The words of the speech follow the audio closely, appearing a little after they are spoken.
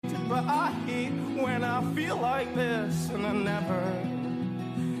but I hate when I feel like this, and I never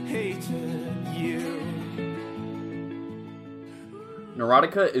hated you.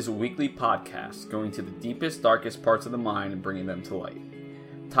 Neurotica is a weekly podcast going to the deepest, darkest parts of the mind and bringing them to light.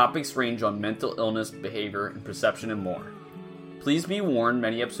 Topics range on mental illness, behavior, and perception, and more. Please be warned,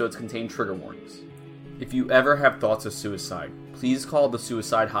 many episodes contain trigger warnings. If you ever have thoughts of suicide, please call the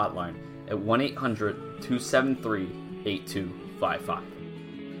suicide hotline at 1-800-273-8255.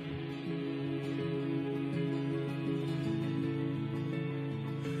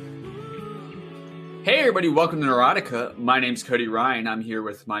 Hey everybody, welcome to Neurotica. My name's Cody Ryan. I'm here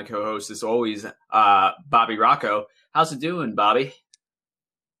with my co-host, as always, Bobby Rocco. How's it doing, Bobby?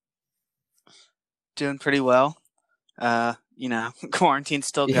 Doing pretty well. Quarantine's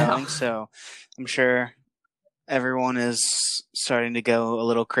still going, so I'm sure everyone is starting to go a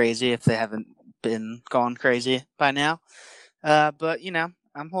little crazy if they haven't been gone crazy by now. But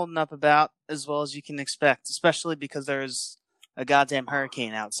I'm holding up about as well as you can expect, especially because there's a goddamn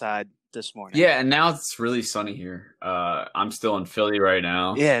hurricane outside this morning. Yeah, and now it's really sunny here. I'm still in Philly right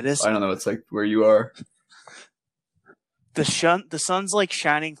now. Yeah, it is. I don't know, it's like where you are. The sun's like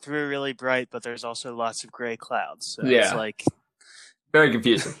shining through really bright, but there's also lots of gray clouds. So it's like very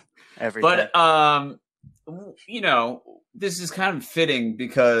confusing. Everything. But this is kind of fitting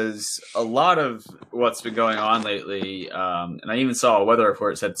because a lot of what's been going on lately, and I even saw a weather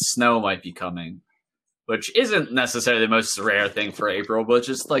report that said snow might be coming, which isn't necessarily the most rare thing for April, but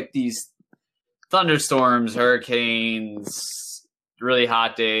just like these thunderstorms, hurricanes, really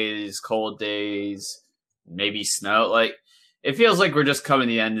hot days, cold days, maybe snow. Like, it feels like we're just coming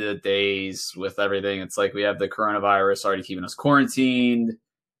to the end of the days with everything. It's like we have the coronavirus already keeping us quarantined.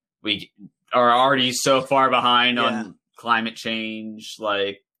 We are already so far behind on climate change.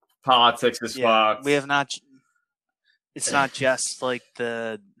 Like, politics is fucked. We have not. It's not just like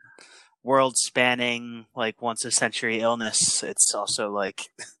the world-spanning, like once a century illness. It's also like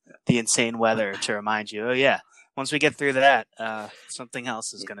the insane weather to remind you. Oh yeah, once we get through that, something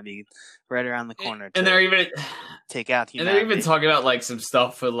else is going to be right around the corner. And they're even take out humanity. And they're even talking about like some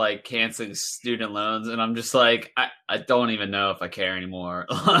stuff with like canceling student loans, and I'm just like, I don't even know if I care anymore.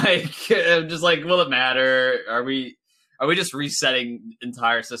 Like, I'm just like, will it matter? Are we just resetting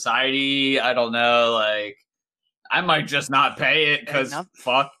entire society? I don't know. Like, I might just not pay it because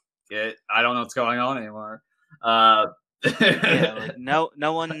fuck it. I don't know what's going on anymore. Like, no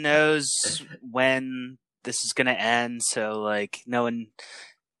one knows when this is going to end. So like, no one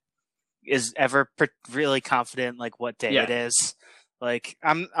is ever really confident like what day it is. Like,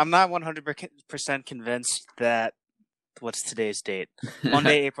 I'm not 100% convinced that what's today's date?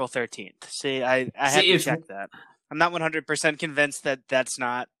 Monday, April 13th. See, I have to check that. I'm not 100% convinced that that's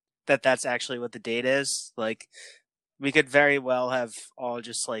actually what the date is. Like, we could very well have all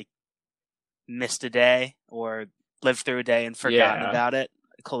just like missed a day or lived through a day and forgotten about it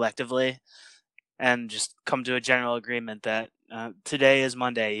collectively, and just come to a general agreement that today is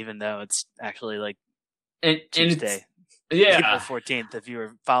Monday, even though it's actually like Tuesday. April 14th, if you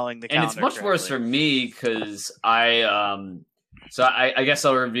were following the calendar. And it's much worse for me because I guess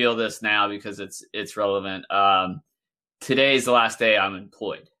I'll reveal this now because it's relevant. Today is the last day I'm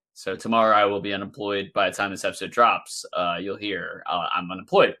employed. So tomorrow I will be unemployed. By the time this episode drops, you'll hear I'm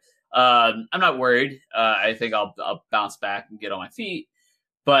unemployed. I'm not worried. I think I'll bounce back and get on my feet.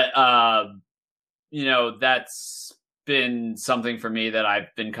 But, that's been something for me that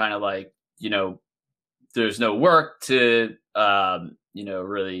I've been kind of like, there's no work to,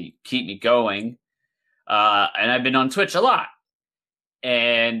 really keep me going. And I've been on Twitch a lot.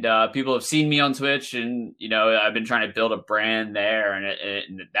 And people have seen me on Twitch, and, I've been trying to build a brand there.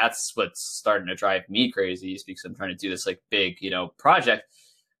 And that's what's starting to drive me crazy, is because I'm trying to do this like big, project.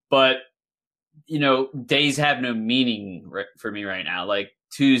 But, days have no meaning for me right now. Like,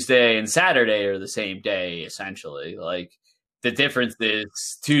 Tuesday and Saturday are the same day, essentially. Like, the difference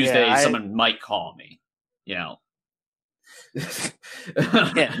is Tuesday, someone might call me,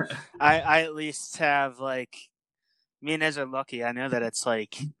 I at least have, like, me and Ez are lucky. I know that it's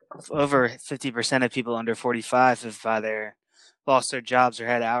like over 50% of people under 45 have either lost their jobs or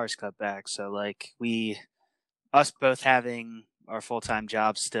had hours cut back. So, like, us both having our full-time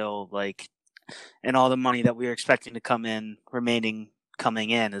jobs still, like, and all the money that we were expecting to come in coming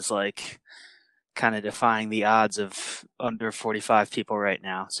in is like kind of defying the odds of under 45 people right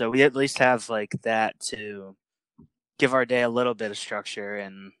now. So we at least have like that to give our day a little bit of structure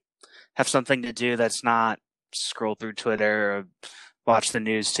and have something to do that's not scroll through Twitter or watch the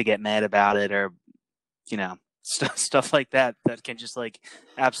news to get mad about it, or stuff like that can just like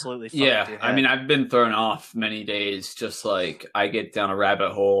absolutely fuck with your head. I mean, I've been thrown off many days. Just like I get down a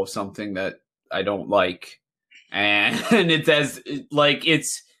rabbit hole of something that I don't like, and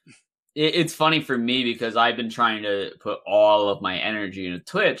it's funny for me because I've been trying to put all of my energy into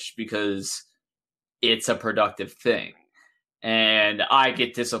Twitch because it's a productive thing. And I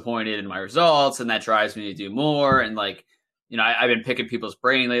get disappointed in my results, and that drives me to do more. And like, you know, I've been picking people's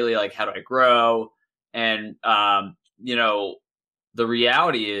brain lately, like how do I grow? And you know, the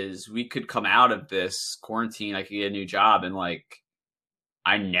reality is we could come out of this quarantine, I could get a new job, and like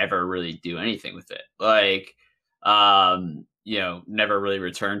I never really do anything with it. Like you know, never really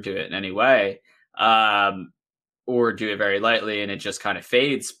return to it in any way. Or do it very lightly and it just kind of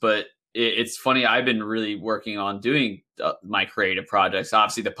fades. But it's funny, I've been really working on doing my creative projects.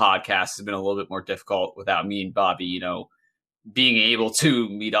 Obviously, the podcast has been a little bit more difficult without me and Bobby, you know, being able to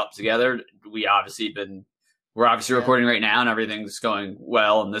meet up together. We're obviously recording right now and everything's going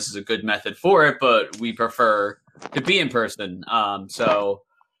well, and this is a good method for it, but we prefer to be in person. So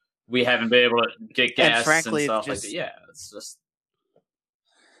we haven't been able to get guests and stuff like that. Yeah, it's just...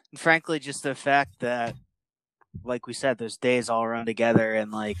 Frankly, just the fact that, like we said, those days all run together,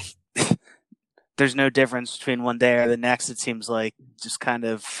 and like there's no difference between one day or the next. It seems like just kind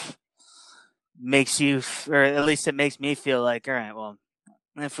of makes you, or at least it makes me feel like, all right, well,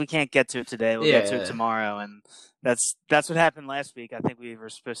 if we can't get to it today, we'll get to it tomorrow. And that's what happened last week. I think we were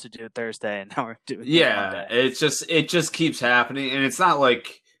supposed to do it Thursday, and now we're doing it Monday. It just keeps happening, and it's not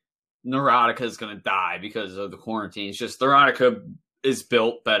like Neurotica is going to die because of the quarantine. It's just Neurotica is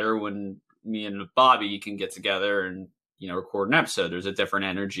built better when me and Bobby can get together and, you know, record an episode. There's a different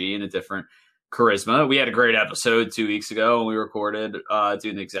energy and a different charisma. We had a great episode 2 weeks ago, and we recorded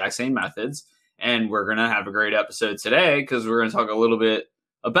doing the exact same methods. And we're going to have a great episode today because we're going to talk a little bit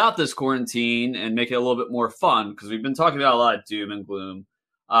about this quarantine and make it a little bit more fun, because we've been talking about a lot of doom and gloom.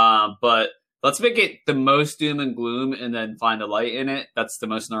 But let's make it the most doom and gloom and then find a light in it. That's the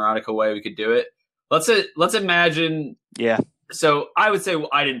most Neurotica way we could do it. Let's imagine. Yeah. So I would say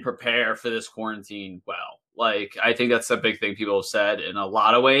I didn't prepare for this quarantine well. Like, I think that's a big thing people have said in a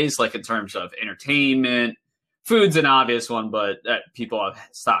lot of ways, like in terms of entertainment. Food's an obvious one, but that people have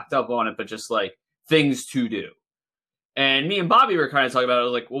stocked up on it, but just like things to do. And me and Bobby were kind of talking about it. I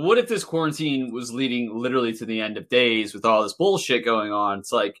was like, well, what if this quarantine was leading literally to the end of days with all this bullshit going on?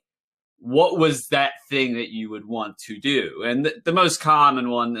 It's like, what was that thing that you would want to do? And the most common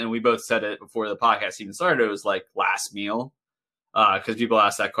one, and we both said it before the podcast even started, was like last meal. Because people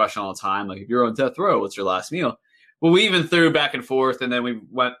ask that question all the time. Like, if you're on death row, what's your last meal? Well, we even threw back and forth, and then we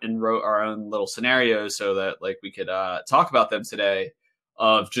went and wrote our own little scenarios so that like we could talk about them today,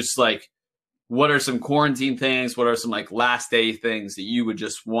 of just like, what are some quarantine things? What are some like last day things that you would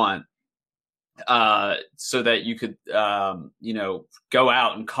just want so that you could, you know, go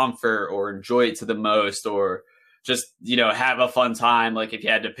out and comfort or enjoy it to the most, or just, you know, have a fun time. Like if you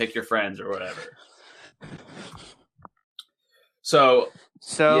had to pick your friends or whatever. So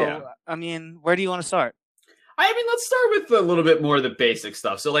yeah. I mean, where do you want to start? I mean, let's start with a little bit more of the basic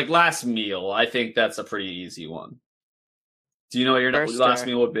stuff. So, like, last meal, I think that's a pretty easy one. Do you know what your last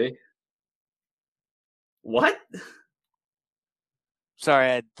meal would be? What?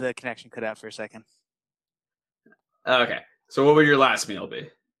 Sorry, the connection cut out for a second. Okay. So what would your last meal be?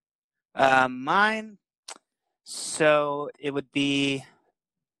 Mine, so it would be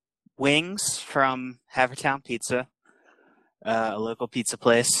wings from Havertown Pizza. A local pizza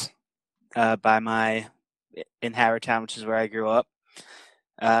place in Havertown, which is where I grew up.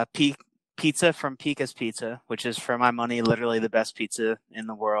 Pizza from Pika's Pizza, which is, for my money, literally the best pizza in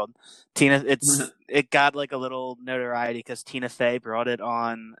the world. It got like a little notoriety because Tina Fey brought it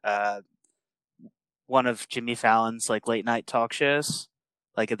on one of Jimmy Fallon's like late night talk shows,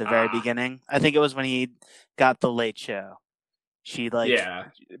 like at the very beginning. I think it was when he got the Late Show. She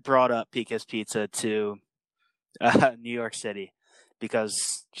brought up Pika's Pizza to New York City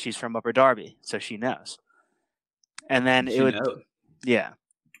because she's from Upper Darby, so she knows. And then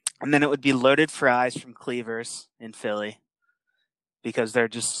and then it would be loaded fries from Cleaver's in Philly, because they're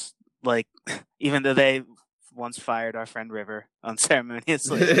just like, even though they once fired our friend River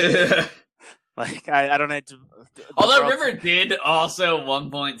unceremoniously, like I don't know. Although River did also at one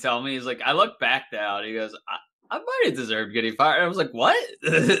point tell me, he's like, I look back now, he goes, I might have deserved getting fired. I was like, what?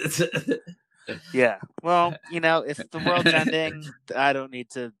 Yeah. Well, you know, if the world's ending, I don't need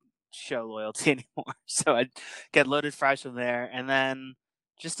to show loyalty anymore. So I'd get loaded fries from there, and then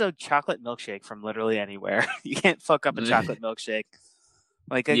just a chocolate milkshake from literally anywhere. You can't fuck up a chocolate milkshake.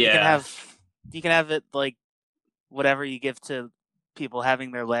 Like you can have it like whatever you give to people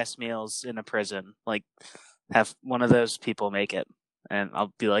having their last meals in a prison. Like have one of those people make it, and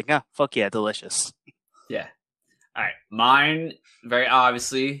I'll be like, "Oh, fuck yeah, delicious." Yeah. All right. Mine, very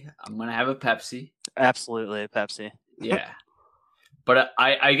obviously, I'm gonna have a Pepsi. Absolutely, Pepsi. Yeah. But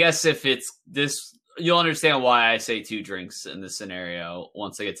I guess if it's this, you'll understand why I say 2 drinks in this scenario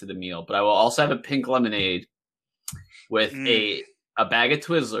once I get to the meal. But I will also have a pink lemonade with a bag of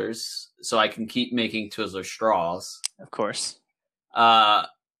Twizzlers, so I can keep making Twizzler straws. Of course. And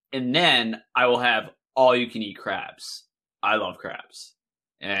then I will have all you can eat crabs. I love crabs.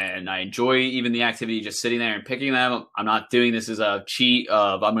 And I enjoy even the activity just sitting there and picking them. I'm not doing this as a cheat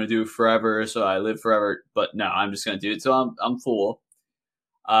of I'm going to do it forever, so I live forever. But no, I'm just going to do it till I'm full.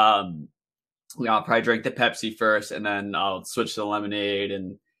 I'll probably drink the Pepsi first, and then I'll switch to the lemonade,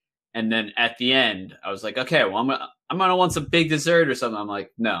 and then at the end, I was like, okay, well, I'm gonna want some big dessert or something. I'm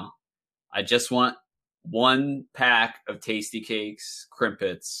like, no, I just want 1 pack of Tasty Cakes,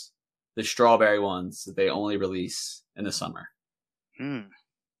 Krimpets, the strawberry ones that they only release in the summer.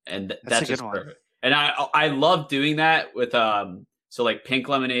 And that's just perfect. And I love doing that with so like pink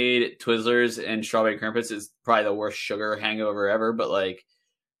lemonade, Twizzlers, and strawberry Krimpets is probably the worst sugar hangover ever, but like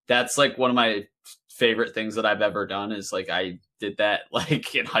that's like one of my favorite things that I've ever done is like I did that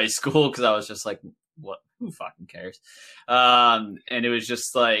like in high school because I was just like, what? Who fucking cares? And it was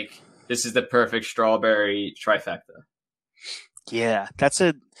just like this is the perfect strawberry trifecta. Yeah,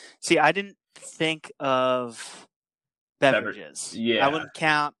 see, I didn't think of beverages. Yeah, I wouldn't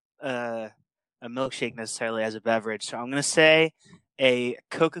count a milkshake necessarily as a beverage, so I'm going to say a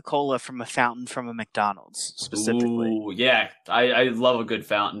Coca-Cola from a fountain from a McDonald's specifically. Ooh, yeah, I love a good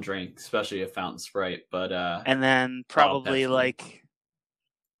fountain drink, especially a fountain Sprite. But and then probably like,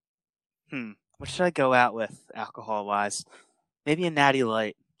 what should I go out with alcohol wise? Maybe a Natty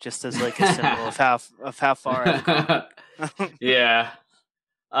Light, just as like a symbol of how far I've gone. Yeah.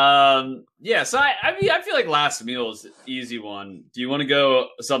 Yeah, so I feel like last meal is an easy one. Do you want to go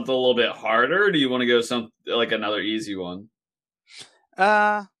something a little bit harder, or do you want to go some like another easy one?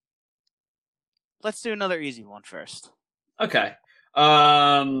 Let's do another easy one first. Okay.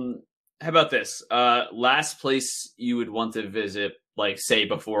 How about this? Last place you would want to visit, like say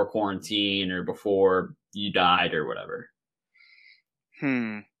before quarantine or before you died or whatever.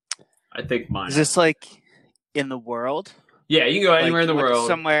 I think mine. Is this like in the world? Yeah, you can go anywhere in the world.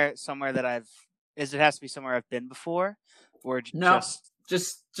 Somewhere that it has to be somewhere I've been before, or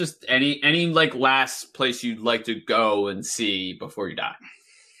just any like last place you'd like to go and see before you die.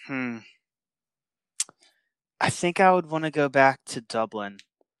 I think I would want to go back to Dublin.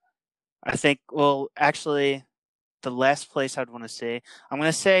 I think, well, actually, the last place I'd want to see, I'm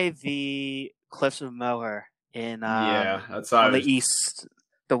going to say the Cliffs of Moher in that's on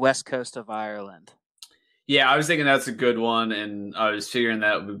the west coast of Ireland. Yeah, I was thinking that's a good one, and I was figuring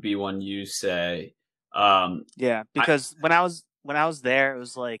that would be one you say. Yeah, because when I was there, it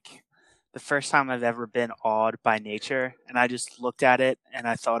was like the first time I've ever been awed by nature, and I just looked at it and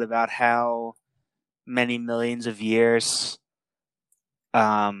I thought about how many millions of years,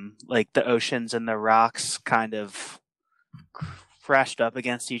 like the oceans and the rocks kind of crashed up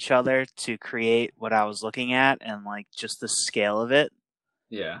against each other to create what I was looking at, and like just the scale of it.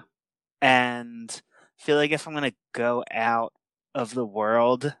 Yeah, and I feel like if I'm gonna go out of the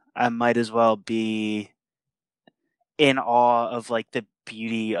world, I might as well be in awe of like the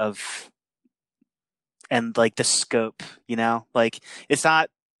beauty of and like the scope, you know? Like it's not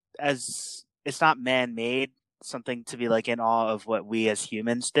man-made, something to be like in awe of what we as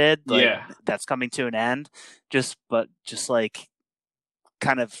humans did. Like, that's coming to an end. Just like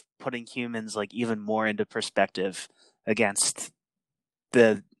kind of putting humans like even more into perspective against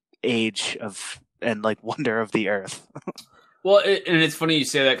the age of and like wonder of the earth. Well, and it's funny you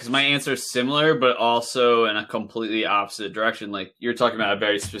say that because my answer is similar, but also in a completely opposite direction. Like you're talking about a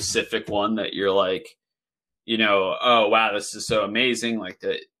very specific one that you're like, you know, oh wow, this is so amazing. Like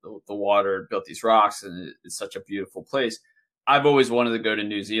the water built these rocks, and it's such a beautiful place. I've always wanted to go to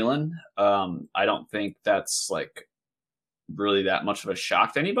New Zealand. I don't think that's like really that much of a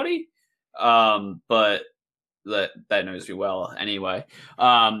shock to anybody, but that knows me well anyway.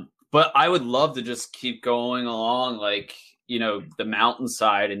 But I would love to just keep going along, like, you know, the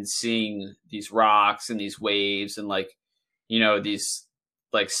mountainside and seeing these rocks and these waves and like, you know, these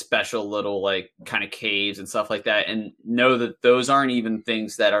like special little like kind of caves and stuff like that, and know that those aren't even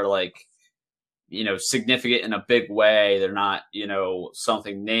things that are like, you know, significant in a big way. They're not, you know,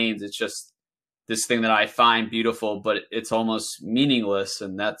 something named. It's just this thing that I find beautiful, but it's almost meaningless.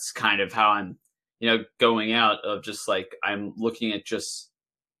 And that's kind of how I'm, you know, going out of just like, I'm looking at just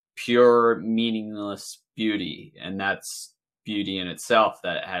pure meaningless beauty. And that's beauty in itself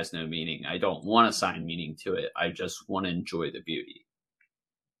that it has no meaning. I don't want to assign meaning to it. I just want to enjoy the beauty.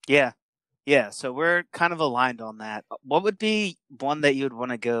 Yeah. Yeah, so we're kind of aligned on that. What would be one that you would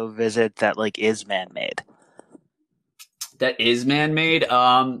want to go visit that like is man-made? That is man-made?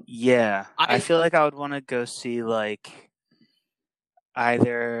 Yeah. I feel like I would want to go see like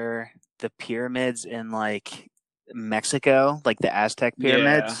either the pyramids in like Mexico, like the Aztec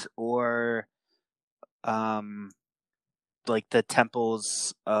pyramids, or like the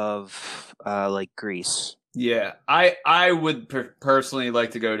temples of like Greece. Yeah, I would personally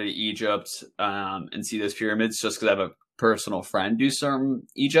like to go to Egypt and see those pyramids just because I have a personal friend who's from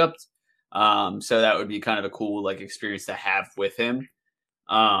Egypt. So that would be kind of a cool like experience to have with him.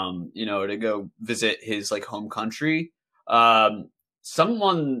 To go visit his like home country. Another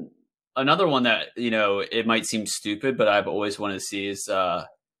one that it might seem stupid, but I've always wanted to see is the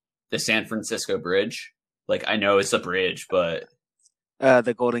San Francisco Bridge. Like I know it's a bridge, but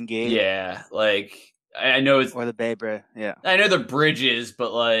the Golden Gate. Yeah, like. I know it's or the Bay Bridge. Yeah, I know the bridges,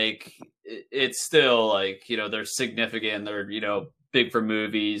 but like it's still like they're significant. They're big for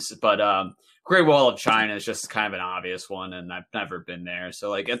movies, but Great Wall of China is just kind of an obvious one, and I've never been there. So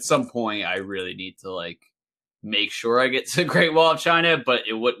like at some point, I really need to like make sure I get to Great Wall of China, but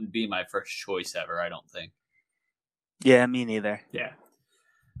it wouldn't be my first choice ever. I don't think. Yeah, me neither. Yeah,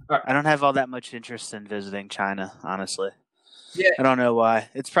 right. I don't have all that much interest in visiting China, honestly. Yeah, I don't know why.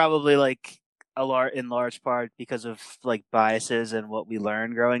 It's probably like in large part because of like biases and what we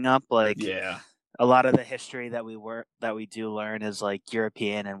learned growing up. Like, a lot of the history that we do learn is like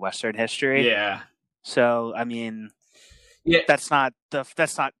European and Western history. Yeah. So I mean, that's not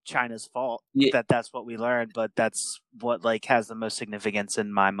China's fault that's what we learned, but that's what like has the most significance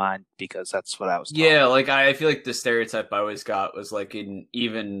in my mind because that's what I was taught. Yeah, like I feel like the stereotype I always got was like an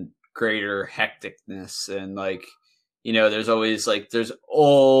even greater hecticness and like. There's always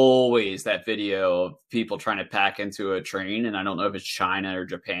that video of people trying to pack into a train, and I don't know if it's China or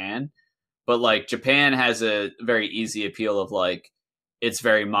Japan, but like Japan has a very easy appeal of like it's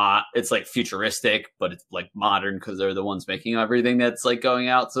very it's like futuristic, but it's like modern because they're the ones making everything that's like going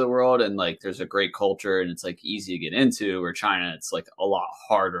out to the world, and like there's a great culture and it's like easy to get into. Where China, it's like a lot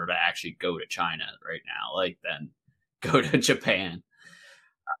harder to actually go to China right now, like than go to Japan.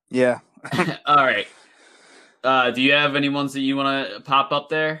 Yeah. All right. Do you have any ones that you want to pop up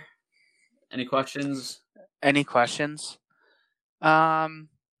there? Any questions?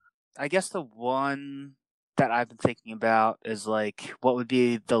 I guess the one that I've been thinking about is like, what would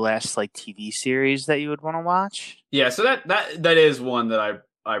be the last like TV series that you would want to watch? Yeah, so that is one that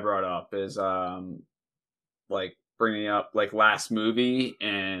I brought up is like bringing up like last movie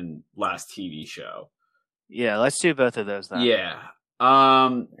and last TV show. Yeah, let's do both of those then. Yeah.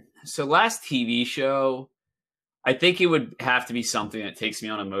 So last TV show. I think it would have to be something that takes me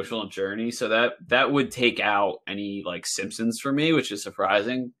on an emotional journey. So that would take out any like Simpsons for me, which is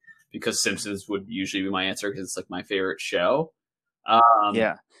surprising because Simpsons would usually be my answer because it's like my favorite show.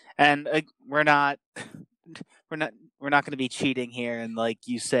 Yeah, and we're not going to be cheating here and like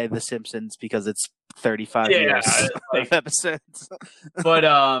you say the Simpsons because it's 35 years of episodes. But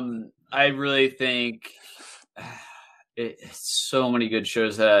I really think it's so many good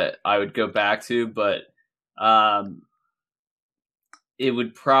shows that I would go back to, but. It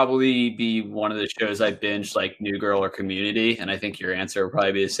would probably be one of the shows I binged, like New Girl or Community, and I think your answer would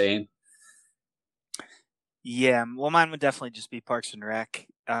probably be the same. Yeah, well, mine would definitely just be Parks and Rec.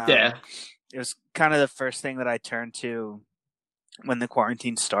 It was kind of the first thing that I turned to when the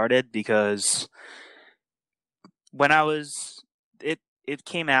quarantine started because when it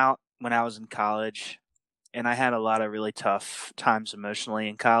came out when I was in college, and I had a lot of really tough times emotionally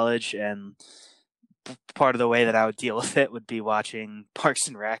in college, and part of the way that I would deal with it would be watching Parks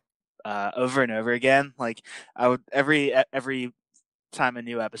and Rec over and over again. Like I would every time a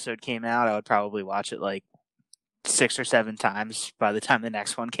new episode came out, I would probably watch it like 6 or 7 times by the time the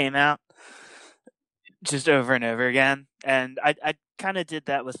next one came out, just over and over again. And I kind of did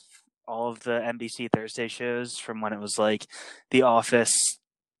that with all of the NBC Thursday shows from when it was like The Office,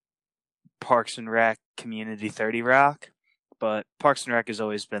 Parks and Rec, Community, 30 Rock. But Parks and Rec has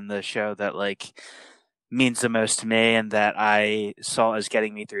always been the show that like means the most to me and that I saw as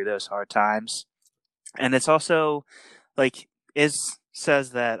getting me through those hard times. And it's also like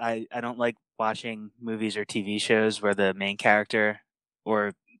says that I don't like watching movies or TV shows where the main character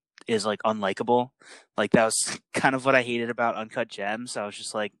or is like unlikable. Like that was kind of what I hated about Uncut Gems. I was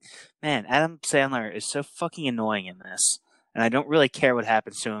just like, man, Adam Sandler is so fucking annoying in this. And I don't really care what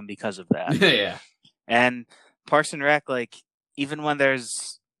happens to him because of that. Yeah. And Parks and Rec, like, even when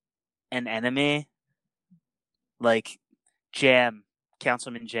there's an enemy, like, Jam,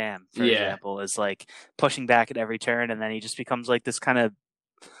 Councilman Jam, for example, is like pushing back at every turn, and then he just becomes like this kind of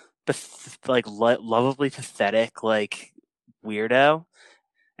lovably pathetic like weirdo.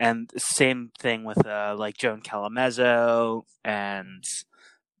 And same thing with like Joan Calamezzo and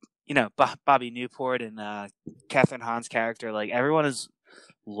Bobby Newport and Catherine Hahn's character. Like everyone is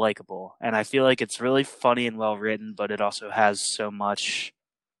likable, and I feel like it's really funny and well written, but it also has so much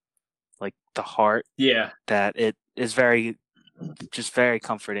like the heart that it is very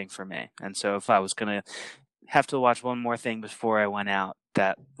comforting for me. And so if I was gonna have to watch one more thing before I went out,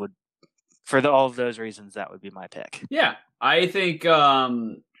 that would, all of those reasons, that would be my pick. Yeah, I think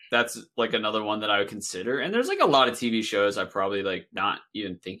that's like another one that I would consider. And there's like a lot of TV shows I probably like not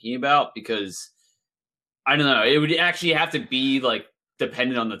even thinking about, because I don't know, it would actually have to be like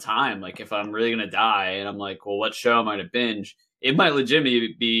dependent on the time. Like if I'm really gonna die and I'm like, well, what show am I gonna binge? It might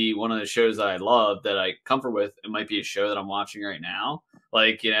legitimately be one of the shows that I love that I comfort with. It might be a show that I'm watching right now.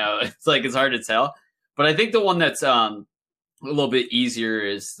 Like, it's hard to tell. But I think the one that's a little bit easier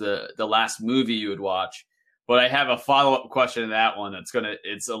is the last movie you would watch. But I have a follow-up question to that one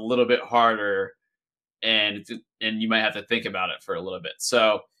it's a little bit harder, and you might have to think about it for a little bit.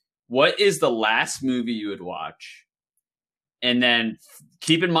 So what is the last movie you would watch? And then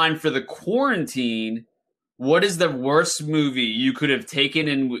keep in mind for the quarantine, what is the worst movie you could have taken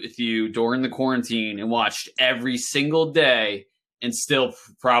in with you during the quarantine and watched every single day and still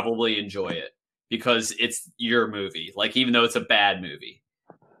probably enjoy it because it's your movie, like even though it's a bad movie?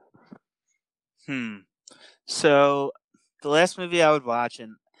 So the last movie I would watch,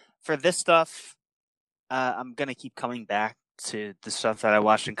 and for this stuff, I'm going to keep coming back to the stuff that I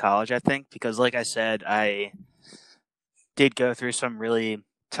watched in college, I think, because like I said, I did go through some really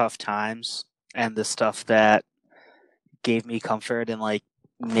tough times, and the stuff that gave me comfort and like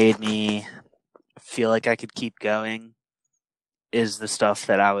made me feel like I could keep going is the stuff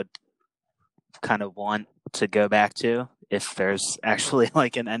that I would kind of want to go back to if there's actually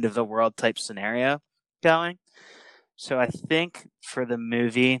like an end of the world type scenario going. So I think for the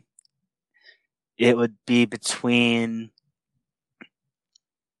movie, it would be between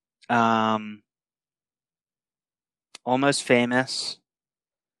Almost Famous,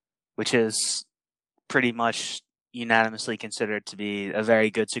 which is pretty much unanimously considered to be a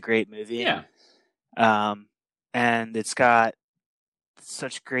very good to great movie. Yeah. And it's got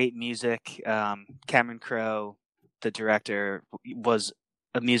such great music. Cameron Crowe, the director, was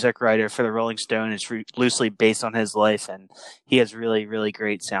a music writer for the Rolling Stone. It's loosely based on his life, and he has really, really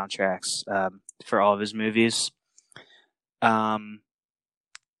great soundtracks for all of his movies. So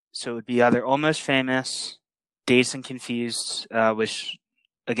it would be either Almost Famous, Dazed and Confused, which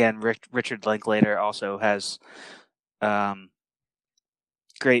again Richard Linklater also has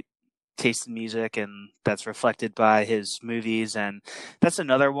great taste in music, and that's reflected by his movies. And that's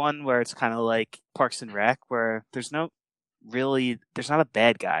another one where it's kind of like Parks and Rec, where there's not a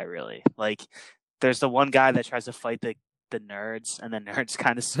bad guy really. Like there's the one guy that tries to fight the nerds, and the nerds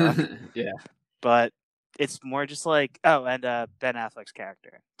kind of suck. Yeah, but it's more just like and Ben Affleck's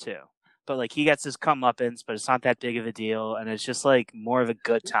character too. But like he gets his comeuppance, but it's not that big of a deal, and it's just like more of a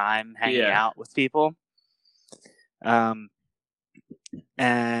good time hanging out with people.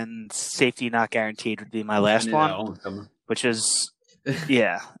 And Safety Not Guaranteed would be my last one, which is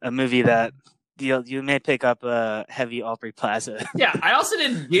a movie that you may pick up a heavy Aubrey Plaza. Yeah, I also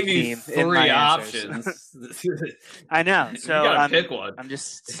didn't give you three options. I know, so you gotta pick one. I'm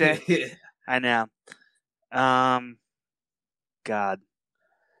just saying. I know. God.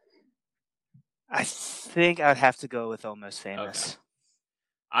 I think I'd have to go with Almost Famous.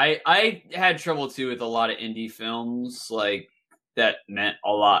 Okay. I had trouble too with a lot of indie films like that meant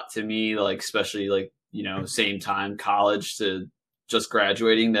a lot to me, like especially like, same time college to just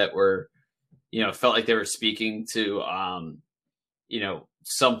graduating, that were, felt like they were speaking to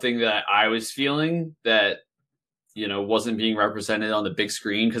something that I was feeling that, wasn't being represented on the big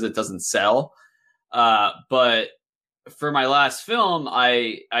screen because it doesn't sell. But for my last film,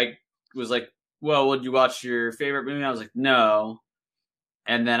 I was like, well, would you watch your favorite movie? I was like, no.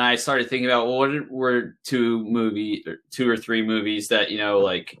 And then I started thinking about, well, what were two or three movies that,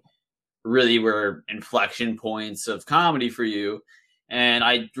 like really were inflection points of comedy for you? And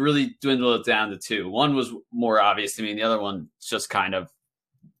I really dwindled it down to two. One was more obvious to me, and the other one just kind of,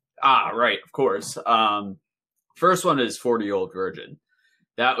 right, of course. First one is 40-Year-Old Virgin.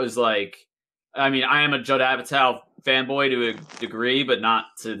 That was like, I mean, I am a Judd Apatow fanboy to a degree, but not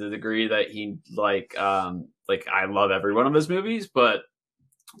to the degree that he I love every one of his movies. But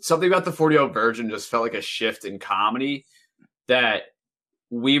something about the 40-Year-Old Virgin just felt like a shift in comedy that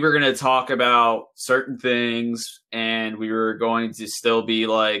we were going to talk about certain things and we were going to still be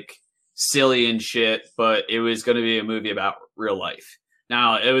like silly and shit, but it was going to be a movie about real life.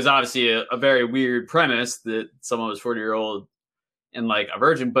 Now, it was obviously a very weird premise that someone was 40-year-old and like a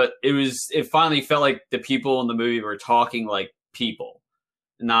virgin, but it finally felt like the people in the movie were talking like people,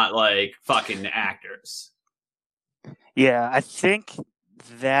 not like fucking actors. Yeah, I think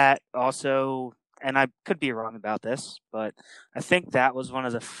that also, and I could be wrong about this, but I think that was one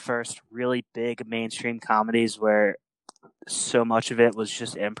of the first really big mainstream comedies where so much of it was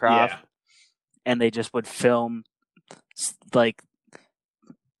just improv. Yeah. And they just would film like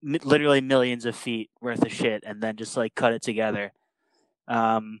literally millions of feet worth of shit and then just like cut it together.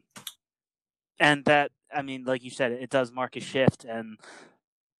 And that, I mean, like you said, it does mark a shift, and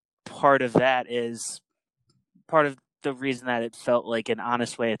part of that is part of the reason that it felt like an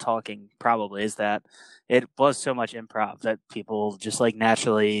honest way of talking probably is that it was so much improv that people just like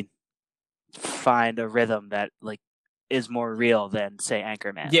naturally find a rhythm that like is more real than say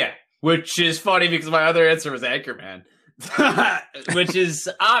Anchorman. Yeah, which is funny because my other answer was Anchorman, which is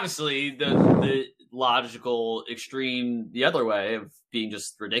obviously the logical extreme the other way of being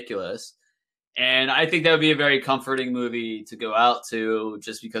just ridiculous. And I think that would be a very comforting movie to go out to,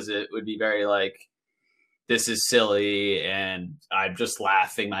 just because it would be very like, this is silly and I'm just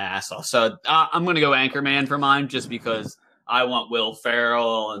laughing my ass off. So I'm going to go Anchorman for mine, just because I want Will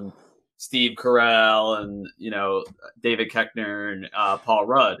Ferrell and Steve Carell and, you know, David Koechner and Paul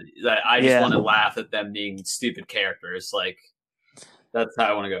Rudd. I just want to laugh at them being stupid characters. Like, that's how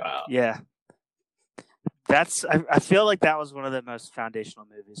I want to go out. Yeah. I feel like that was one of the most foundational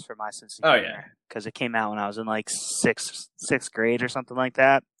movies for my sense of humor. Yeah. Because it came out when I was in like sixth grade or something like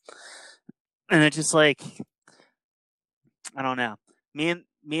that. And it just like, I don't know. Me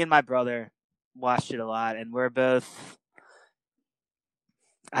and my brother watched it a lot, and we're both,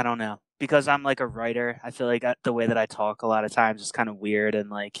 I don't know, because I'm like a writer. I feel like the way that I talk a lot of times is kind of weird and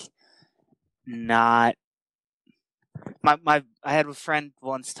like not. I had a friend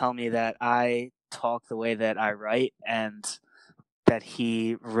once tell me that I talk the way that I write, and that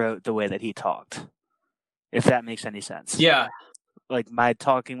he wrote the way that he talked. If that makes any sense. Yeah. Like my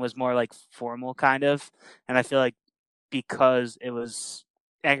talking was more like formal kind of, and I feel like because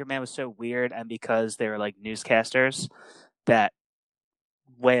Anchorman was so weird, and because they were like newscasters, that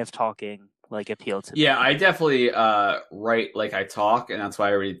way of talking like appealed to me. Yeah, I definitely write like I talk, and that's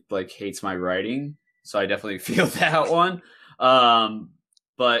why everybody like hates my writing. So I definitely feel that one.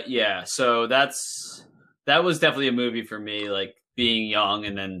 But yeah, so that was definitely a movie for me, like being young,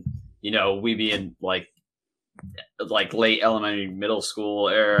 and then, you know, we being like late elementary, middle school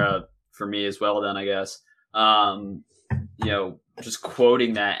era for me as well then, I guess. You know, just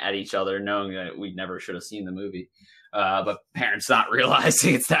quoting that at each other, knowing that we never should have seen the movie. But parents not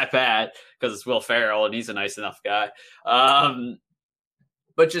realizing it's that bad because it's Will Ferrell and he's a nice enough guy.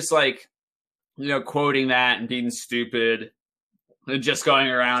 But just like, you know, quoting that and being stupid and just going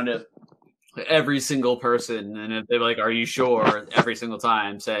around to every single person. And if they're like, are you sure? Every single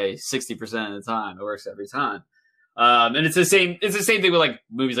time, say 60% of the time, it works every time. And it's the same thing with like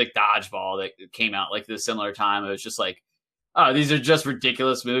movies like Dodgeball that came out like this similar time. It was just like, oh, these are just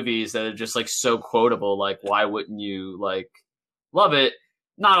ridiculous movies that are just like so quotable. Like, why wouldn't you like love it?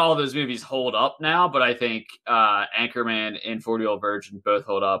 Not all of those movies hold up now, but I think Anchorman and 40-Year-Old Virgin both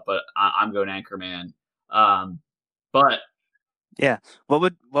hold up. But I'm going Anchorman. But yeah, what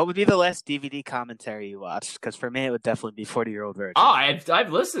would be the last DVD commentary you watched? Because for me, it would definitely be 40-Year-Old Virgin. Oh,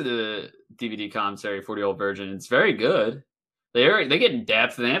 I've listened to the DVD commentary 40-Year-Old Virgin. It's very good. They get in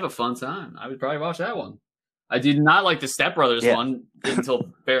depth and they have a fun time. I would probably watch that one. I did not like the Step Brothers one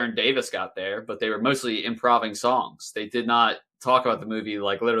until Baron Davis got there, but they were mostly improving songs. They did not talk about the movie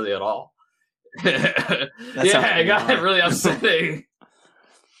like literally at all. Yeah, it got really upsetting.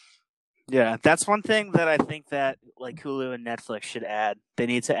 Yeah, that's one thing that I think that like Hulu and Netflix should add. They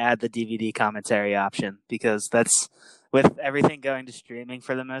need to add the DVD commentary option, because that's, with everything going to streaming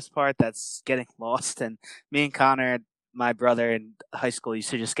for the most part, that's getting lost. And me and Connor, my brother in high school, used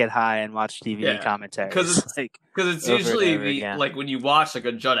to just get high and watch DVD commentary. Because it's usually like when you watch like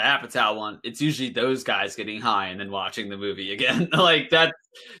a Judd Apatow one, it's usually those guys getting high and then watching the movie again. Like that.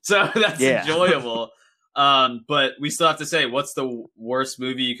 So that's enjoyable. But we still have to say, what's the worst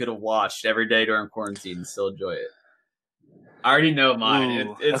movie you could have watched every day during quarantine and still enjoy it? I already know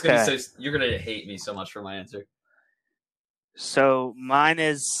mine. It's gonna say, you're gonna hate me so much for my answer. So mine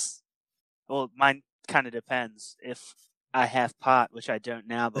kind of depends. If I have pot, which I don't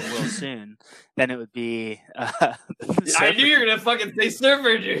now, but will soon, then it would be. I knew you were gonna fucking say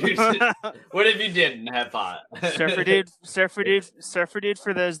Surfer Dude. What if you didn't have pot? Surfer Dude.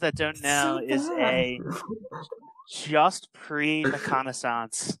 For those that don't know, is a just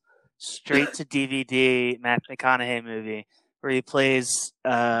pre-reconnaissance, straight to DVD Matt McConaughey movie where he plays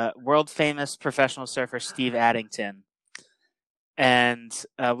world famous professional surfer Steve Addington. And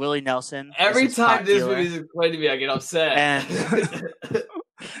Willie Nelson. Every time this movie is explained to me, I get upset.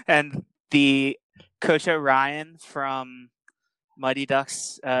 And the Coach O'Ryan from Mighty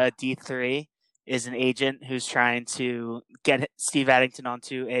Ducks D3 is an agent who's trying to get Steve Addington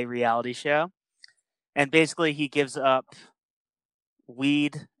onto a reality show. And basically he gives up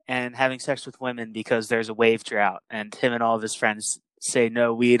weed and having sex with women because there's a wave drought. And him and all of his friends say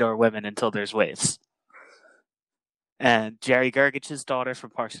no weed or women until there's waves. And Jerry Gergich's daughter from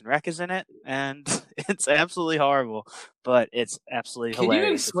Parks and Rec is in it, and it's absolutely horrible, but it's absolutely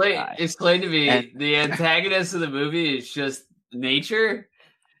hilarious. Can you explain to me the antagonist of the movie is just nature?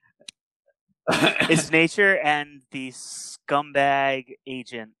 It's nature and the scumbag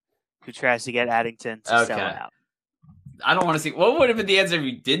agent who tries to get Addington to sell it out. I don't want to see. What would have been the answer if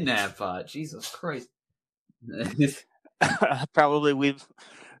you didn't have pot? Jesus Christ. Probably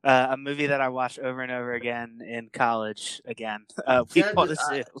a movie that I watched over and over again in college. Again, We Want to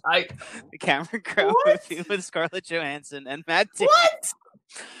See the Cameron Crowe movie with Scarlett Johansson and Matt Damon. What?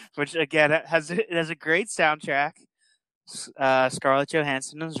 Which again it has a great soundtrack. Scarlett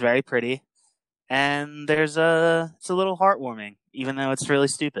Johansson is very pretty, and it's a little heartwarming, even though it's really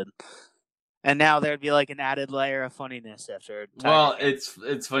stupid. And now there'd be like an added layer of funniness after. Well, it's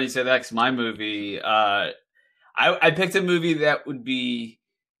funny you say that because my movie, I picked a movie that would be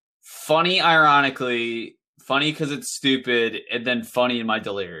funny, ironically, funny because it's stupid, and then funny in my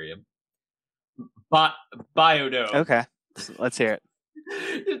delirium. Biodome. Okay, let's hear it.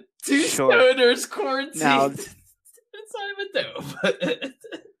 Two stoners quarantined now, inside of a dome.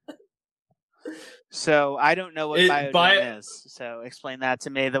 So I don't know what Biodome is. So explain that to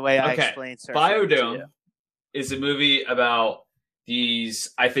me the way I explained Biodome is a movie about these,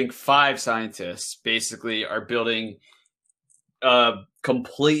 I think, 5 scientists basically are building a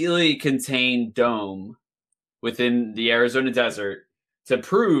completely contained dome within the Arizona desert to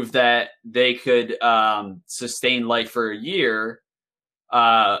prove that they could sustain life for a year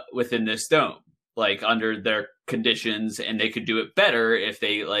within this dome, like under their conditions, and they could do it better if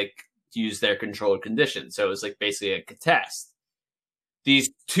they like use their controlled conditions. So it was like basically a test. These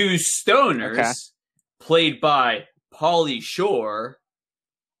 2 stoners, played by Pauly Shore.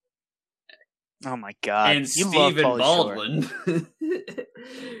 Oh my god! And Stephen Baldwin.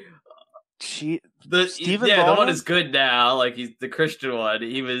 Stephen Baldwin? The one is good now. Like he's the Christian one.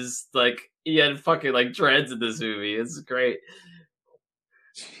 He was like he had fucking like dreads in this movie. It's great.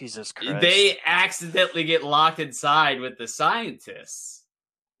 Jesus Christ! They accidentally get locked inside with the scientists.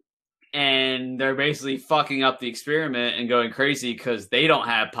 And they're basically fucking up the experiment and going crazy because they don't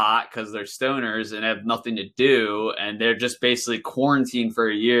have pot because they're stoners and have nothing to do. And they're just basically quarantined for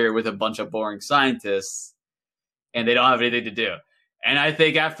a year with a bunch of boring scientists. And they don't have anything to do. And I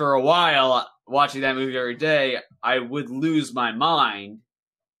think after a while, watching that movie every day, I would lose my mind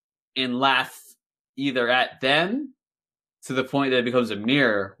and laugh either at them to the point that it becomes a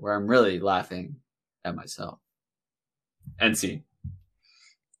mirror where I'm really laughing at myself. End scene.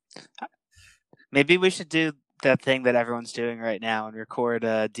 Maybe we should do that thing that everyone's doing right now and record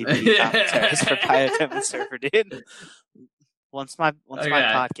DVD commentaries for Biodome and Surfer Dude. Once my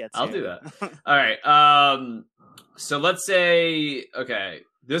pod gets I'll here. do that. All right. So let's say,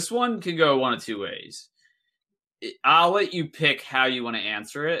 this one can go one of 2 ways. I'll let you pick how you want to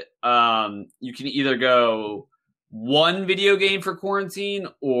answer it. You can either go 1 video game for quarantine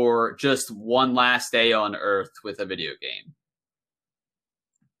or just 1 last day on Earth with a video game.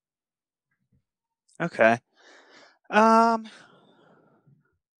 Okay. Can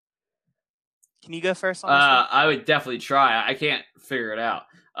you go first on this one? I would definitely try. I can't figure it out.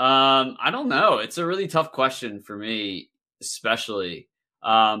 I don't know. It's a really tough question for me, especially.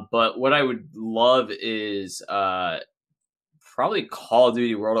 But what I would love is probably Call of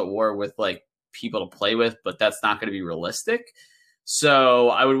Duty World at War with like people to play with, but that's not going to be realistic. So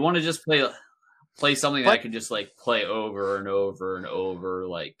I would want to just play something that I could just like play over and over and over,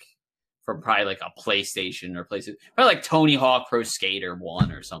 like from probably like a PlayStation or PlayStation, probably like Tony Hawk Pro Skater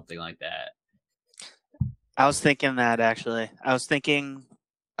 1 or something like that. I was thinking that actually. I was thinking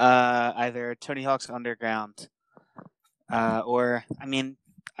either Tony Hawk's Underground or I mean,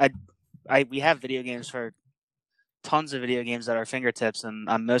 we have video games for tons of video games at our fingertips, and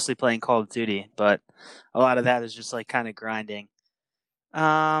I'm mostly playing Call of Duty, but a lot of that is just like kind of grinding.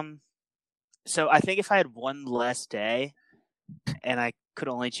 So I think if I had one less day and I could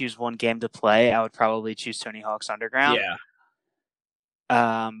only choose one game to play, I would probably choose Tony Hawk's Underground. Yeah.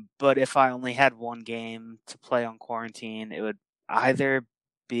 But if I only had one game to play on quarantine, it would either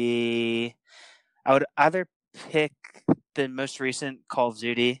be, I would either pick the most recent Call of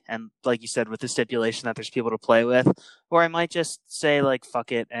Duty, and like you said, with the stipulation that there's people to play with, or I might just say like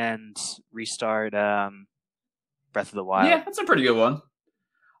fuck it and restart Breath of the Wild. Yeah, that's a pretty good one.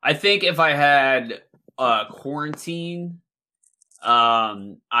 I think if I had quarantine,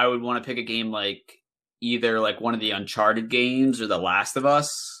 I would want to pick a game like either like one of the Uncharted games or The Last of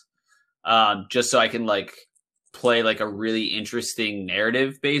Us, just so I can like play like a really interesting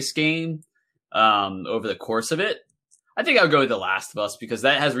narrative-based game over the course of it. I think I would go with The Last of Us because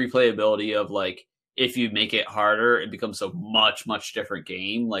that has replayability of like if you make it harder, it becomes a much, much different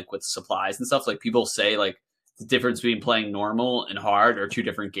game, like with supplies and stuff. Like people say like the difference between playing normal and hard are two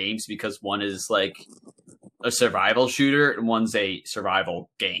different games because one is like a survival shooter and one's a survival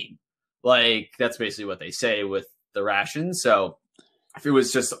game. Like that's basically what they say with the rations. So if it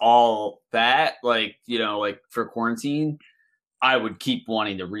was just all that, like, you know, like for quarantine, I would keep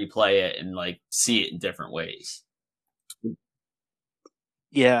wanting to replay it and like see it in different ways.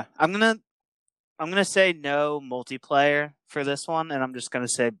 Yeah, I'm gonna say no multiplayer for this one, and I'm just gonna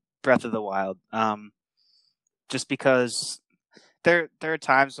say Breath of the Wild. Just because there are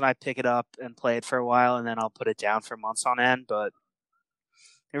times when I pick it up and play it for a while, and then I'll put it down for months on end. But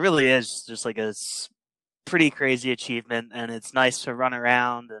it really is just like a pretty crazy achievement, and it's nice to run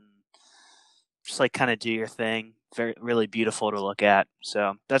around and just like kind of do your thing. Really beautiful to look at.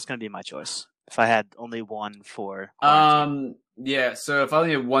 So that's gonna be my choice if I had only one for quarantine. Yeah, so if I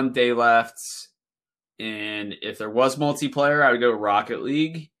only had one day left, and if there was multiplayer, I would go Rocket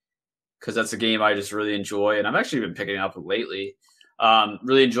League, because that's a game I just really enjoy, and I've actually been picking up lately.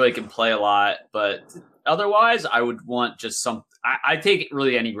 Really enjoy it, can play a lot, but otherwise, I would want just some. I take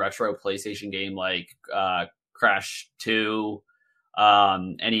really any retro PlayStation game like Crash 2,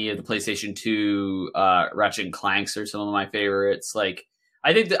 any of the PlayStation 2 Ratchet and Clanks are some of my favorites. Like,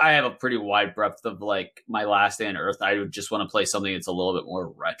 I think that I have a pretty wide breadth of like my Last Day on Earth. I would just want to play something that's a little bit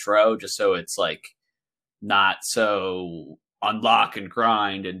more retro, just so it's like not so unlock and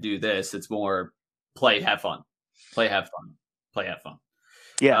grind and do this. It's more play, have fun, play, have fun, play, have fun.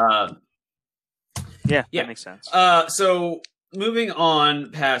 Yeah, that makes sense. So moving on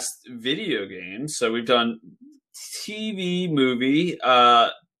past video games, so we've done TV, movie.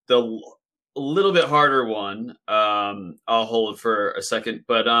 The a little bit harder one. I'll hold for a second,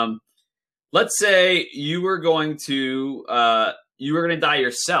 but let's say you were going to die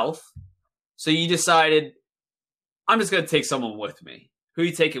yourself. So you decided, I'm just going to take someone with me. Who are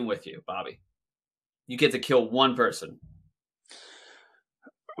you taking with you, Bobby? You get to kill one person.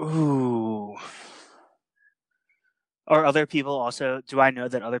 Ooh. Are other people also? Do I know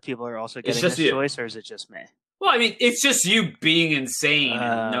that other people are also getting this choice, or is it just me? Well, I mean, it's just you being insane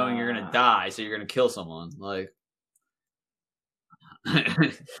and knowing you're going to die, so you're going to kill someone. Like,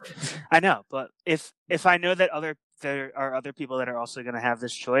 I know, but if I know that there are other people that are also going to have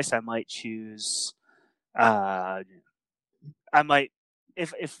this choice, I might choose. I might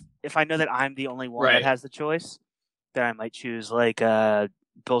if I know that I'm the only one that has the choice, then I might choose like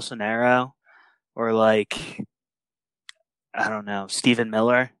Bolsonaro or like I don't know, Stephen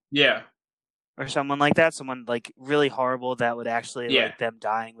Miller. Yeah. Or someone like that, someone like really horrible that would actually like them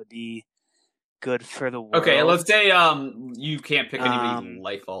dying would be good for the world. Okay, let's say you can't pick anybody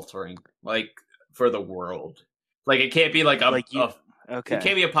life altering like for the world. Like it can't be like okay. It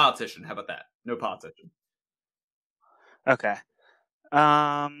can't be a politician. How about that? No politician. Okay.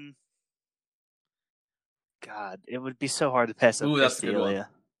 God, it would be so hard to pass up Castilla.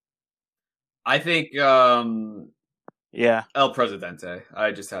 I think yeah. El Presidente.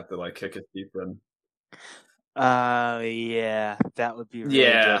 I just have to like kick his teeth in. Yeah, that would be really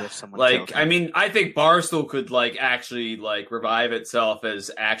good if someone like killed him. I mean, I think Barstool could like actually like revive itself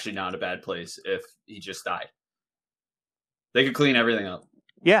as actually not a bad place if he just died. They could clean everything up.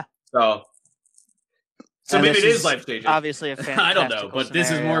 Yeah. So maybe it is life changing. Obviously a fantastic I don't know, but scenario.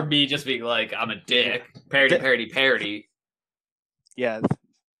 This is more me just being like, I'm a dick. Parody. Yeah.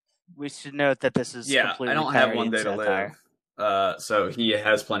 We should note that this is completely I don't have one day to live. So he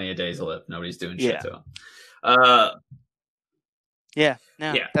has plenty of days to live. Nobody's doing shit to him.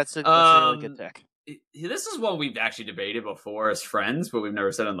 That's a really good pick. This is one we've actually debated before as friends, but we've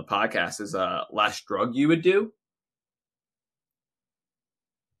never said on the podcast is last drug you would do.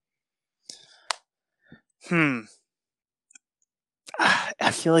 I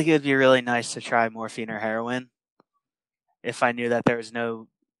feel like it would be really nice to try morphine or heroin if I knew that there was no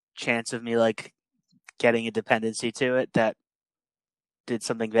chance of me like getting a dependency to it that did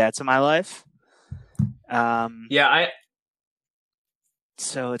something bad to my life. Yeah,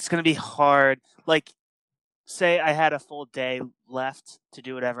 So it's going to be hard. Like, say I had a full day left to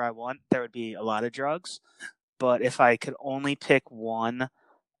do whatever I want, there would be a lot of drugs. But if I could only pick one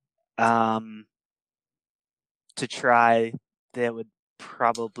to try, that would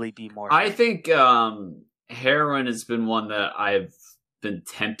probably be more. I think heroin has been one that I've been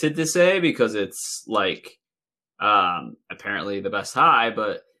tempted to say because it's like apparently the best high,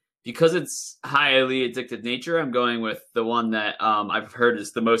 but because it's highly addictive nature, I'm going with the one that I've heard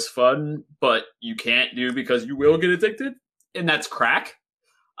is the most fun, but you can't do because you will get addicted, and that's crack.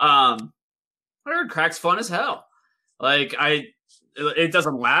 I heard crack's fun as hell. Like it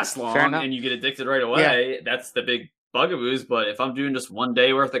doesn't last long, and you get addicted right away. Yeah. That's the big bugaboos. But if I'm doing just one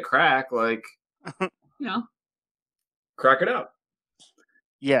day worth of crack, like crack it up.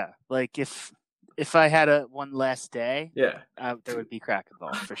 Yeah, like if I had one last day, yeah, there would be crack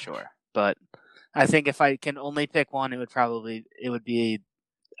involved for sure. But I think if I can only pick one, it would be.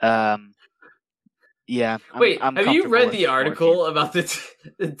 Yeah. Wait, have you read the article about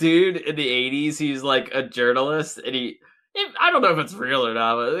the dude in the 80s? He's like a journalist, and I don't know if it's real or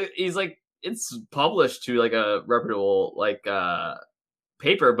not, but he's like, it's published to like a reputable like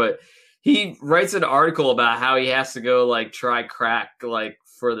paper, but he writes an article about how he has to go like try crack like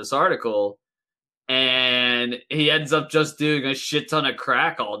for this article, and he ends up just doing a shit ton of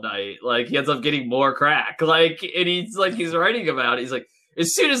crack all night. Like he ends up getting more crack, like, and he's writing about it. He's like,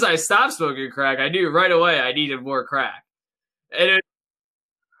 as soon as I stopped smoking crack, I knew right away I needed more crack. And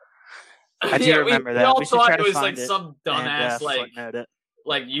I do remember that. We all we thought it was like some dumbass like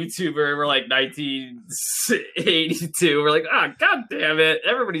YouTuber. We're like 1982. We're like, god damn it!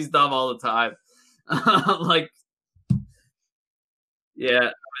 Everybody's dumb all the time. Like,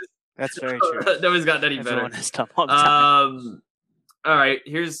 yeah, that's very true. Nobody's gotten any better. Everyone is dumb all the time. All right,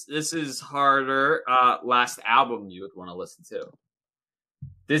 this is harder. Last album you would want to listen to.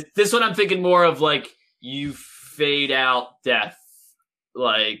 This one I'm thinking more of like you fade out death,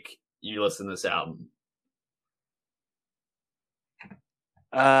 like you listen to this album.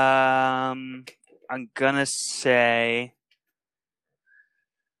 I'm gonna say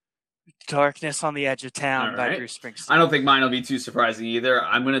 "Darkness on the Edge of Town" by Bruce Springsteen. I don't think mine will be too surprising either.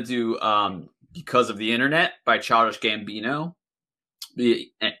 I'm gonna do "Because of the Internet" by Childish Gambino.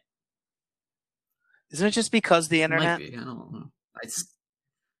 Isn't it just because the internet? Might be. I don't know.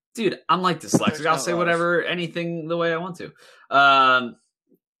 Dude, I'm like dyslexic. I'll say whatever, anything the way I want to.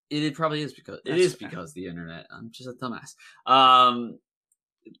 It probably is because because the internet. I'm just a dumbass.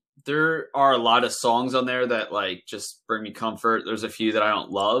 There are a lot of songs on there that like just bring me comfort. There's a few that I don't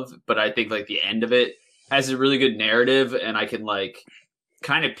love, but I think like the end of it has a really good narrative, and I can like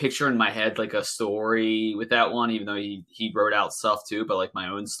kind of picture in my head like a story with that one, even though he wrote out stuff too, but like my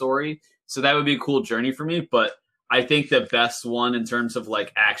own story. So that would be a cool journey for me. But I think the best one in terms of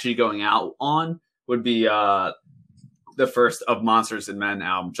like actually going out on would be the first of Monsters and Men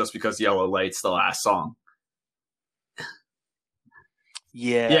album, just because Yellow Light's the last song.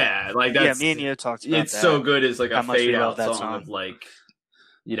 Yeah, like that's, me and you talked about it's that. So good as like a fade out song of like,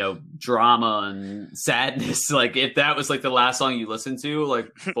 you know, drama and sadness. Like if that was like the last song you listened to, like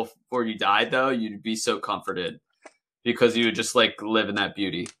before you died, though, you'd be so comforted because you would just like live in that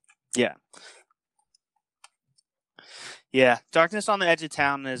beauty. Yeah. Yeah, "Darkness on the Edge of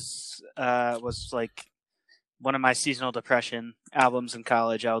Town" was like one of my seasonal depression albums in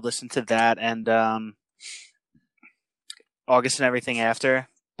college. I would listen to that and "August and Everything After"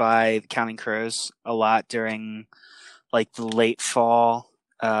 by Counting Crows a lot during like the late fall,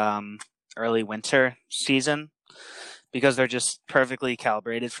 early winter season, because they're just perfectly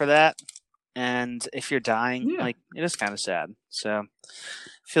calibrated for that. And if you're dying, like it is kind of sad. So I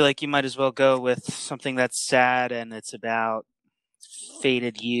feel like you might as well go with something that's sad and it's about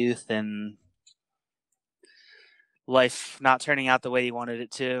faded youth and life not turning out the way you wanted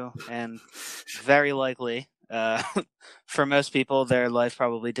it to. And very likely, for most people, their life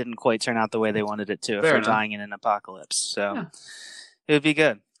probably didn't quite turn out the way they wanted it to if they're dying in an apocalypse. So it would be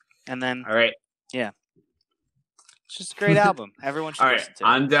good. And then, all right. Yeah. It's just a great album. Everyone should listen to it.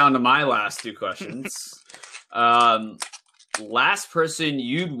 I'm down to my last two questions. Last person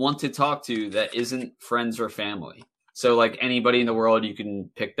you'd want to talk to that isn't friends or family. So like anybody in the world you can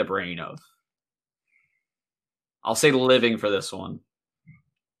pick the brain of. I'll say living for this one.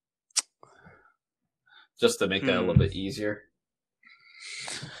 Just to make that a little bit easier.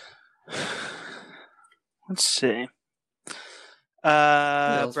 Let's see.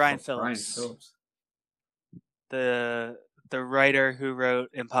 Brian Brian Phillips, the writer who wrote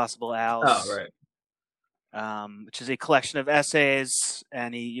Impossible Owls. Oh, right. Which is a collection of essays,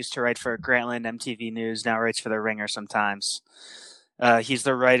 and he used to write for Grantland, MTV News, now writes for The Ringer sometimes. He's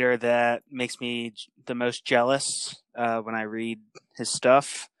the writer that makes me the most jealous when I read his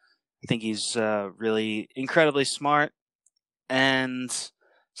stuff. I think he's really incredibly smart, and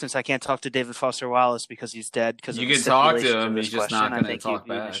since I can't talk to David Foster Wallace because he's dead, because you can talk to him, he's just not going to talk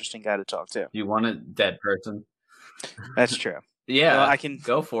back. An interesting guy to talk to. You want a dead person? That's true. Yeah, well, I can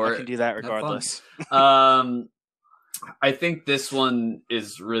go for it. I can do that regardless. I think this one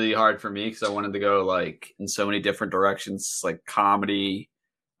is really hard for me because I wanted to go like in so many different directions, like comedy,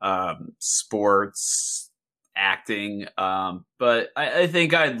 sports, acting. But I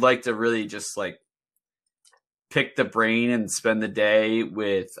think I'd like to really just like pick the brain and spend the day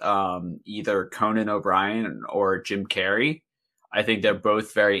with either Conan O'Brien or Jim Carrey. I think they're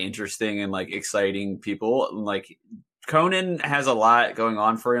both very interesting and like exciting people. Like Conan has a lot going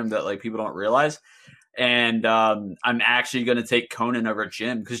on for him that like people don't realize. And I'm actually going to take Conan over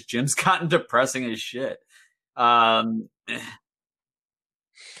Jim because Jim's gotten depressing as shit. Yeah.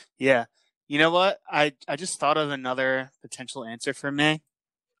 You know what? I just thought of another potential answer for me.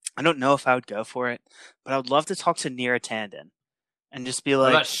 I don't know if I would go for it, but I would love to talk to Neera Tanden and just be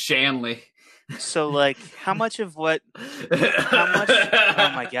like, what about Shanley? So like, how much? Oh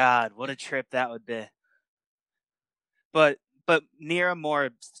my God, what a trip that would be. But Neera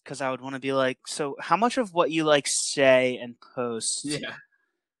more, because I would want to be like, so how much of what you like say and post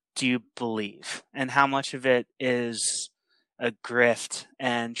do you believe? And how much of it is a grift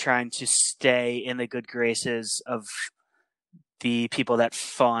and trying to stay in the good graces of the people that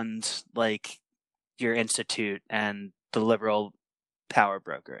fund like your institute and the liberal power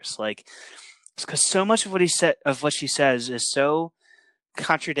brokers? Like, because so much of what she says is so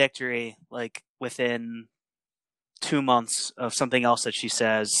contradictory, like within 2 months of something else that she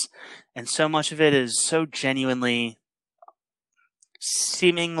says, and so much of it is so genuinely,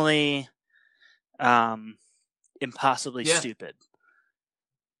 seemingly impossibly stupid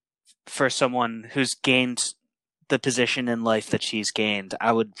for someone who's gained the position in life that she's gained.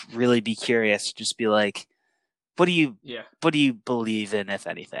 I would really be curious to just be like, what do you believe in, if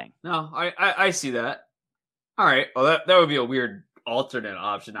anything? No, I see that. All right. Well, that would be a weird alternate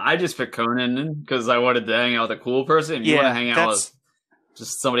option. I just picked Conan because I wanted to hang out with a cool person. If you want to hang out with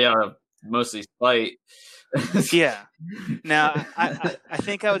just somebody out of mostly spite. Yeah. Now, I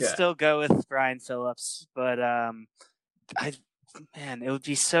think I would still go with Brian Phillips, but it would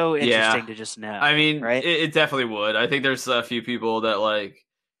be so interesting to just know. I mean, right? It definitely would. I think there's a few people that like,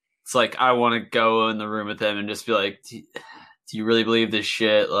 it's like I want to go in the room with them and just be like, do you really believe this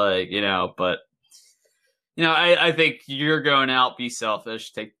shit? Like, but I think you're going out, be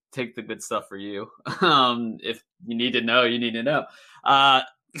selfish, take the good stuff for you. If you need to know, you need to know.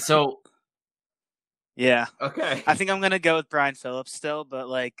 So yeah, okay. I think I'm gonna go with Brian Phillips still, but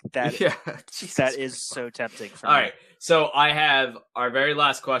like that, that is so tempting for me. All right, so I have our very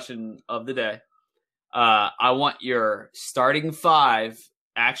last question of the day. I want your starting 5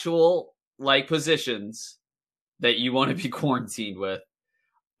 actual like positions that you want to be quarantined with.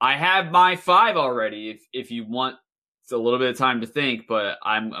 I have my 5 already. If you want a little bit of time to think, but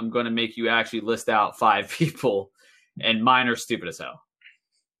I'm going to make you actually list out 5 people, and mine are stupid as hell.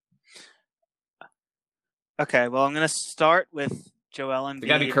 Okay, well, I'm going to start with Joel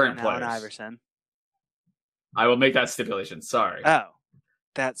Embiid and Allen Iverson. I will make that stipulation. Sorry. Oh,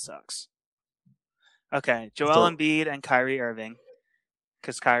 that sucks. Okay, Joel Embiid and Kyrie Irving,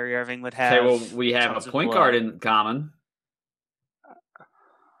 because Kyrie Irving would have. Okay, well, we have a point guard in common.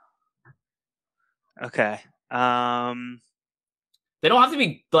 Okay. They don't have to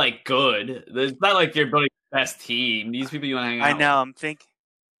be like good. It's not like you're building the best team. These people you want to hang out with. I know. I'm thinking.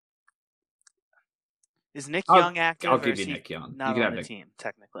 Is Nick Young active? I'll give you Nick Young. Not on the team,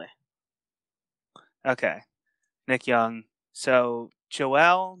 technically. Okay. Nick Young. So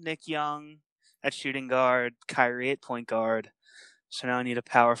Joel, Nick Young at shooting guard, Kyrie at point guard. So now I need a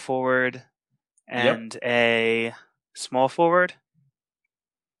power forward and a small forward.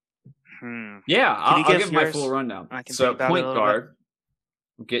 Yeah, I'll give my full rundown. So point guard,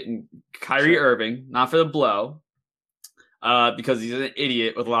 I'm getting Kyrie Irving, not for the blow, because he's an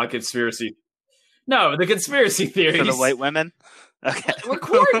idiot with a lot of conspiracy. No, the conspiracy theories. For the white women? Okay. We're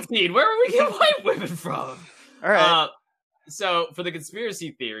quarantined. Where are we getting white women from? All right. So for the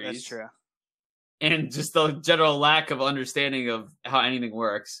conspiracy theories. That's true. And just the general lack of understanding of how anything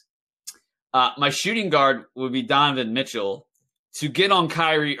works. My shooting guard would be Donovan Mitchell, to get on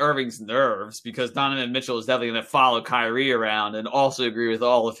Kyrie Irving's nerves, because Donovan Mitchell is definitely going to follow Kyrie around and also agree with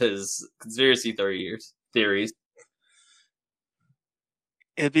all of his conspiracy theories.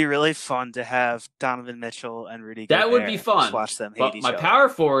 It'd be really fun to have Donovan Mitchell and Rudy That Gobert. would be fun. Just watch them hate But each my other. power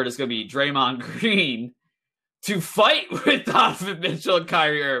forward is going to be Draymond Green to fight with Donovan Mitchell and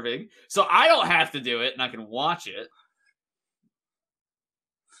Kyrie Irving, so I don't have to do it and I can watch it.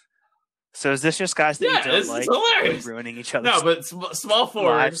 So is this just guys that you don't like hilarious. ruining each other's No, but small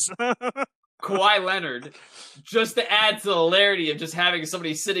forwards, lives? Kawhi Leonard, just to add to the hilarity of just having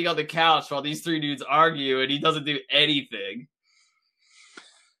somebody sitting on the couch while these three dudes argue and he doesn't do anything.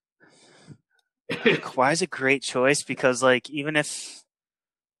 Kawhi's a great choice because, like, even if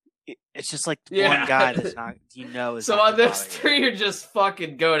it's just like one guy that's not, is so not on those three are just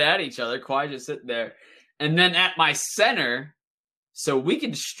fucking going at each other. Kawhi just sitting there, and then at my center, so we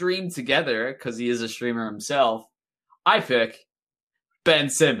can stream together because he is a streamer himself. I pick Ben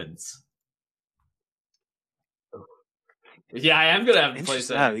Simmons. Yeah, I am gonna have him play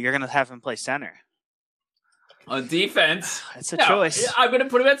center. No, you're gonna have him play center. On defense, it's a choice. I'm going to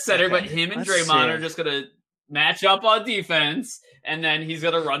put him at center, but him and Draymond are just going to match up on defense, and then he's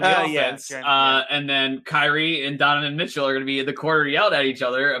going to run the offense. And then Kyrie and Donovan Mitchell are going to be in the corner yelled at each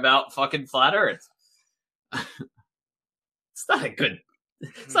other about fucking flat Earth. It's not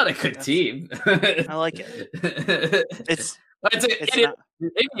a good team. I like it. It's not,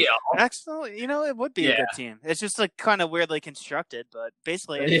 actually, it would be a good team. It's just like kind of weirdly constructed, but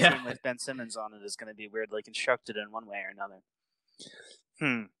basically any team with Ben Simmons on it is going to be weirdly constructed in one way or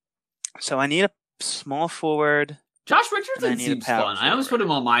another. So I need a small forward. Josh Richardson seems fun. Forward. I almost put him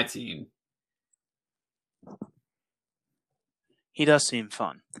on my team. He does seem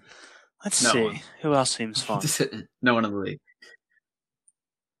fun. Let's see. Who else seems fun? No one in the league.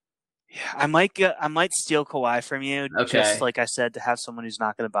 Yeah, I might steal Kawhi from you, just like I said, to have someone who's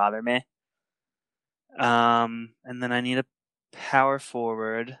not going to bother me. And then I need a power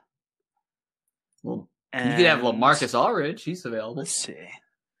forward. Well, you could have LaMarcus Aldridge. He's available. Let's see.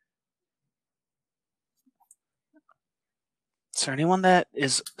 Is there anyone that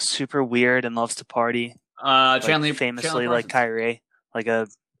is super weird and loves to party? Famously like Kyrie, like a.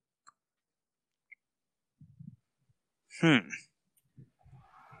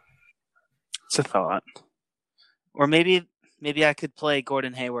 It's a thought. Or maybe I could play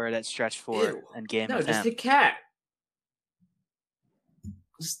Gordon Hayward at stretch forward and game with him. No, just hit Cat.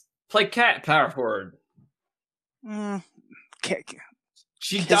 Just play Cat power forward.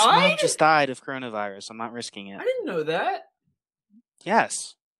 She His died? mom just died of coronavirus. I'm not risking it. I didn't know that.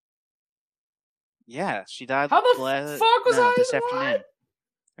 Yes. Yeah, she died. How the fuck was I this afternoon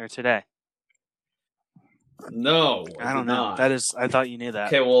or today? No, I don't know. I thought you knew that.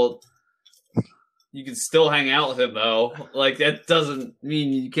 Okay, well, you can still hang out with him though. Like that doesn't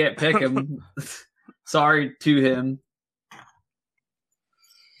mean you can't pick him. Sorry to him.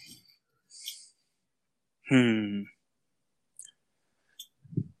 I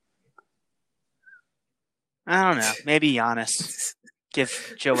don't know. Maybe Giannis.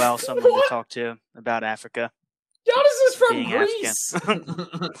 Give Joel someone to talk to about Africa. Giannis is from Greece.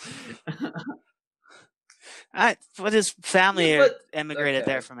 But his family immigrated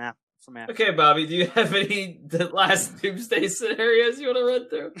there from Africa. Okay, Bobby, do you have any last doomsday scenarios you want to run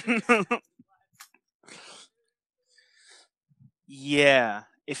through? Yeah.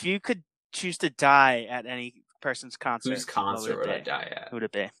 If you could choose to die at any person's concert, whose concert would I die at? Who would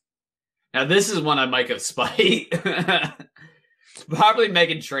it be? Now, this is one I might go spite. Probably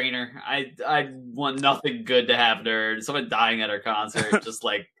Meghan Trainor. I want nothing good to happen to her. Someone dying at her concert, just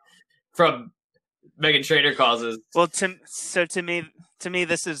like from Meghan Trainor causes. Well, to me,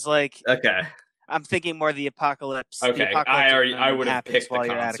 this is like I'm thinking more the apocalypse. Okay, the apocalypse I would have picked the while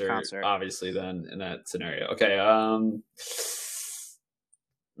you're at a concert, obviously. Then in that scenario, okay.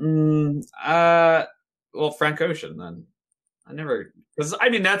 Well, Frank Ocean. Then because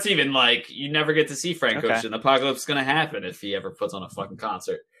that's even like you never get to see Frank Ocean. The apocalypse is gonna happen if he ever puts on a fucking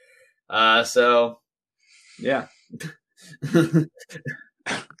concert. So yeah.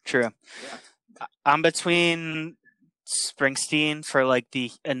 True. Yeah. I'm between Springsteen for like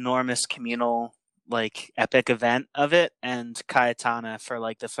the enormous communal like epic event of it, and Cayetana for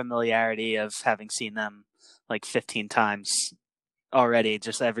like the familiarity of having seen them like 15 times already,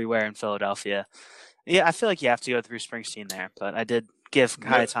 just everywhere in Philadelphia. Yeah, I feel like you have to go through Springsteen there, but I did give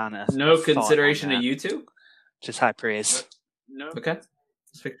Cayetana no consideration to you two. Just high praise. No. Okay.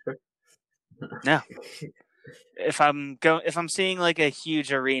 No. If I'm seeing like a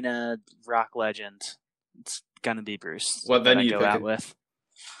huge arena rock legend, it's gonna be Bruce. What then you go out with?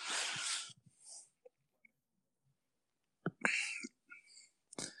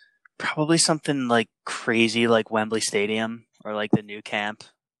 Probably something like crazy, like Wembley Stadium or like the new camp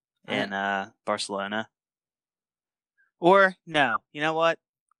in Barcelona. Or no, you know what?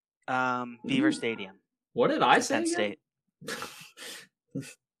 Beaver Stadium. What did I say? Penn State.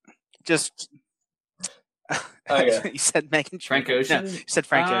 Just yeah. You said Megan Frank Ocean. No, you said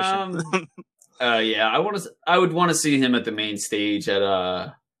Frank Ocean. Yeah, I would want to see him at the main stage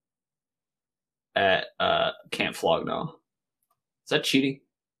at Camp Flognaw. Is that cheating?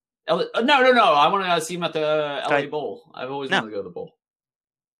 No. I want to see him at the LA Bowl. I've always wanted to go to the Bowl.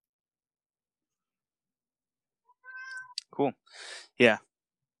 Cool. Yeah.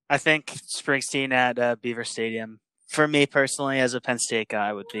 I think Springsteen at Beaver Stadium, for me personally, as a Penn State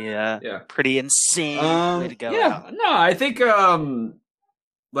guy, would be a pretty insane way to go. Yeah. No, I think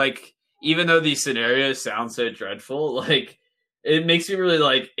like, even though these scenarios sound so dreadful, like, it makes me really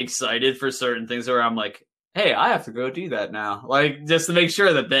like excited for certain things where I'm like, hey, I have to go do that now. Like, just to make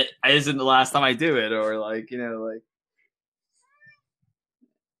sure that isn't the last time I do it, or like, like.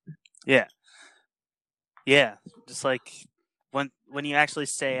 Yeah. Yeah. Just like when you actually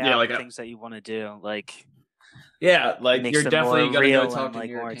say out like things that you want to do, like. Yeah, like you're definitely going to go talk to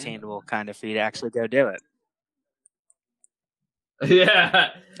like more attainable kind of for you to actually go do it.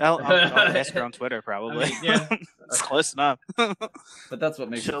 Yeah. I'll ask her on Twitter probably. I mean, it's close enough. But that's what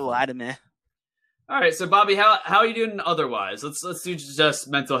makes she'll lie to me. All right, so Bobby, how are you doing otherwise? Let's do just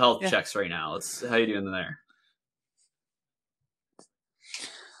mental health checks right now. How you doing there?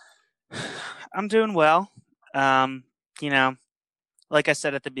 I'm doing well. Like I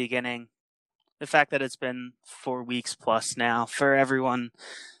said at the beginning, the fact that it's been 4 weeks plus now for everyone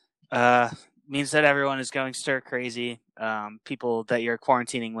means that everyone is going stir crazy. People that you're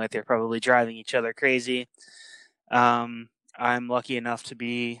quarantining with, they're probably driving each other crazy. I'm lucky enough to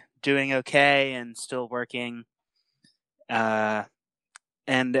be doing okay and still working and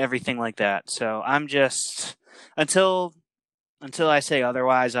everything like that. So I'm just until I say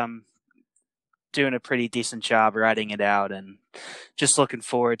otherwise, I'm doing a pretty decent job writing it out and just looking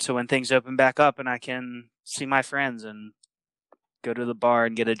forward to when things open back up and I can see my friends and go to the bar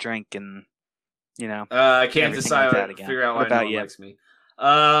and get a drink and I can't decide like figure out why no one likes me.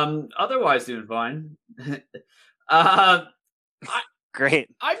 Otherwise doing fine. Great.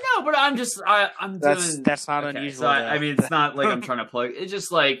 I know, but I'm just I'm doing. That's not unusual. So I mean, it's not like I'm trying to plug. It's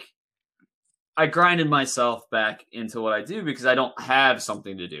just like I grinded myself back into what I do because I don't have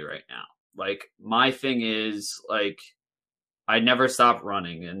something to do right now. Like, my thing is, like, I never stopped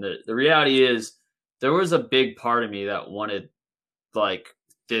running. And the reality is, there was a big part of me that wanted, like,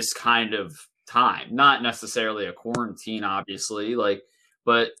 this kind of time. Not necessarily a quarantine, obviously, like,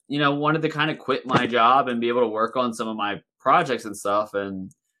 but, wanted to kind of quit my job and be able to work on some of my projects and stuff.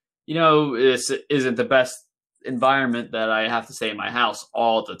 And, this isn't the best environment that I have to stay in my house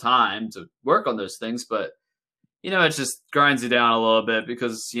all the time to work on those things, but it just grinds you down a little bit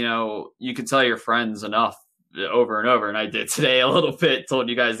because, you can tell your friends enough over and over. And I did today a little bit, told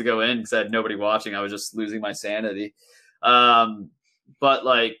you guys to go in because I had nobody watching. I was just losing my sanity. But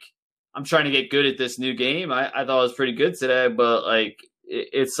like, I'm trying to get good at this new game. I thought it was pretty good today, but like,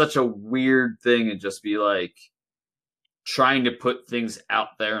 it's such a weird thing to just be like trying to put things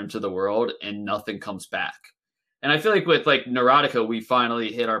out there into the world and nothing comes back. And I feel like with like Neurotica, we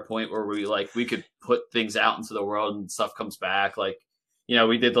finally hit our point where we could put things out into the world and stuff comes back. Like,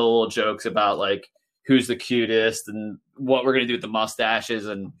 we did the little jokes about like who's the cutest and what we're gonna do with the mustaches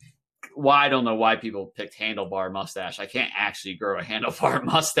and why I don't know why people picked handlebar mustache. I can't actually grow a handlebar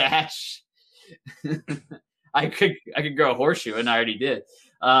mustache. I could grow a horseshoe and I already did.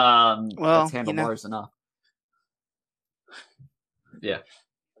 Well, that's handlebars enough. Yeah.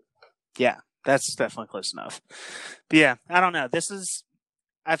 Yeah. That's definitely close enough. But yeah, I don't know.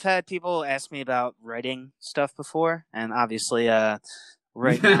 I've had people ask me about writing stuff before, and obviously,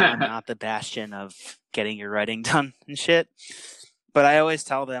 right now I'm not the bastion of getting your writing done and shit. But I always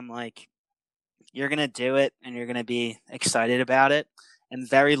tell them, like, you're going to do it and you're going to be excited about it. And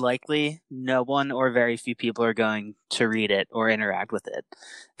very likely, no one or very few people are going to read it or interact with it.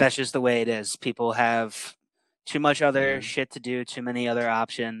 That's just the way it is. People have too much other shit to do, too many other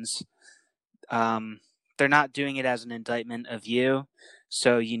options. They're not doing it as an indictment of you,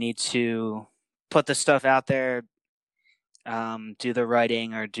 so you need to put the stuff out there, do the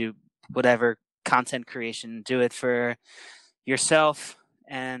writing or do whatever content creation, do it for yourself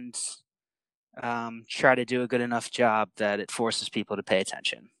and try to do a good enough job that it forces people to pay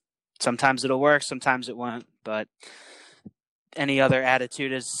attention. Sometimes it'll work, sometimes it won't, but any other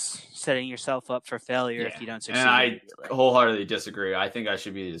attitude is setting yourself up for failure if you don't succeed. And I wholeheartedly disagree. I think I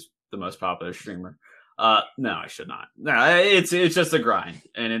should be the most popular streamer. No, I should not. No, it's just a grind,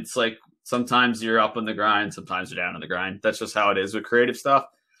 and it's like sometimes you're up on the grind, sometimes you're down on the grind. That's just how it is with creative stuff.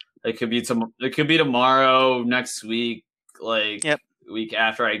 It could be tomorrow, next week, like week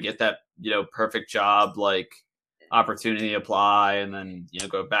after I get that perfect job, like opportunity apply, and then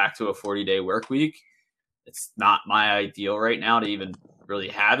go back to a 40-day work week. It's not my ideal right now to even really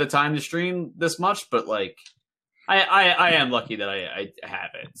have the time to stream this much, but like I am lucky that I have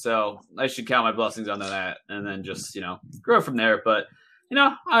it. So I should count my blessings on that and then just, grow from there. But,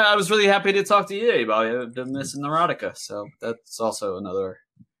 I was really happy to talk to you about it. I've been missing Neurotica. So that's also another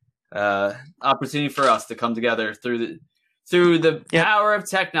opportunity for us to come together through the power of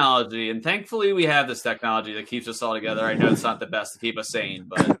technology. And thankfully we have this technology that keeps us all together. I know it's not the best to keep us sane,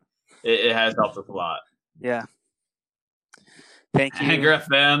 but it has helped us a lot. Yeah. Thank you, Anchor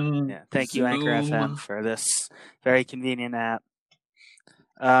FM. Yeah, thank you, Anchor FM, for this very convenient app.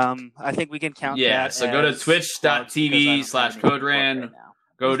 I think we can count. Yeah, that so go to twitch.tv/CodeRan.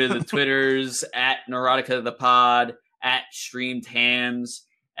 Go to the Twitters at Neurotica the Pod, at Streamed Hams,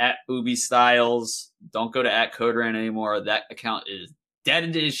 at Booby Styles. Don't go to at CodeRan anymore. That account is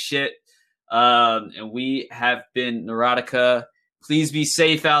dead as shit. And we have been Neurotica. Please be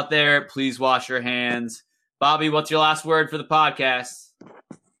safe out there. Please wash your hands. Bobby, what's your last word for the podcast?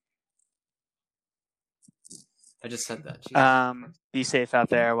 I just said that. Jesus. Be safe out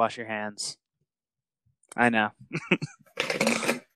there. Wash your hands. I know.